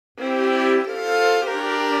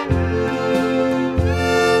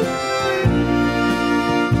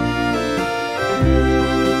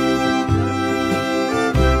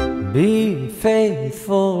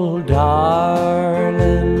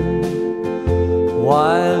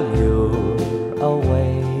while you're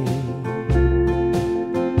away.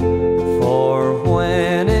 For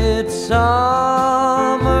when it's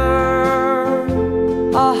summer,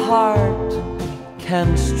 a heart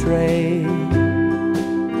can stray.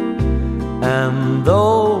 And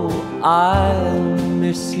though I'll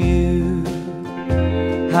miss you,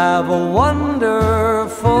 have a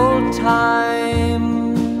wonderful time.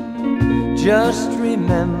 Just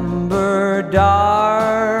remember,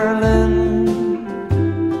 darling,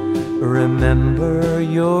 remember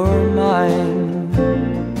you're mine.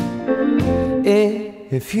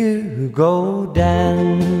 If you go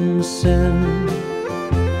dancing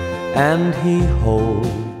and he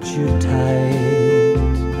holds you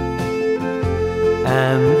tight,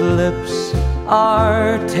 and lips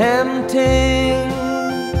are tempting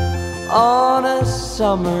on a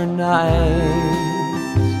summer night,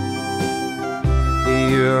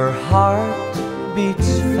 your heart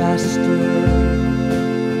beats faster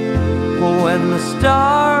when the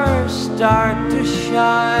stars start to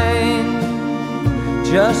shine.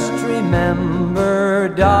 Just remember,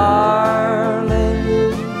 darling,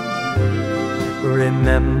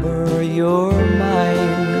 remember you're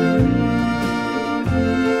mine.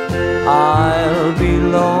 I'll be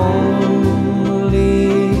lonely,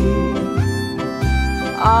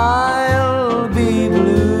 I'll be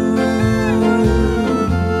blue,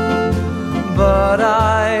 but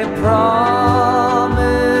I promise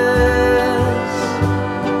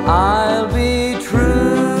I'll be true.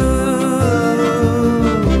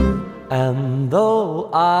 And though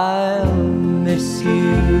I'll miss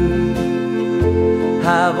you,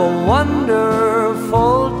 have a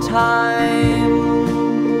wonderful time.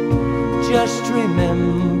 Just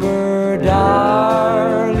remember,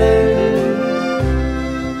 darling,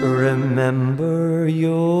 remember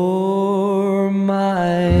you're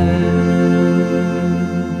mine.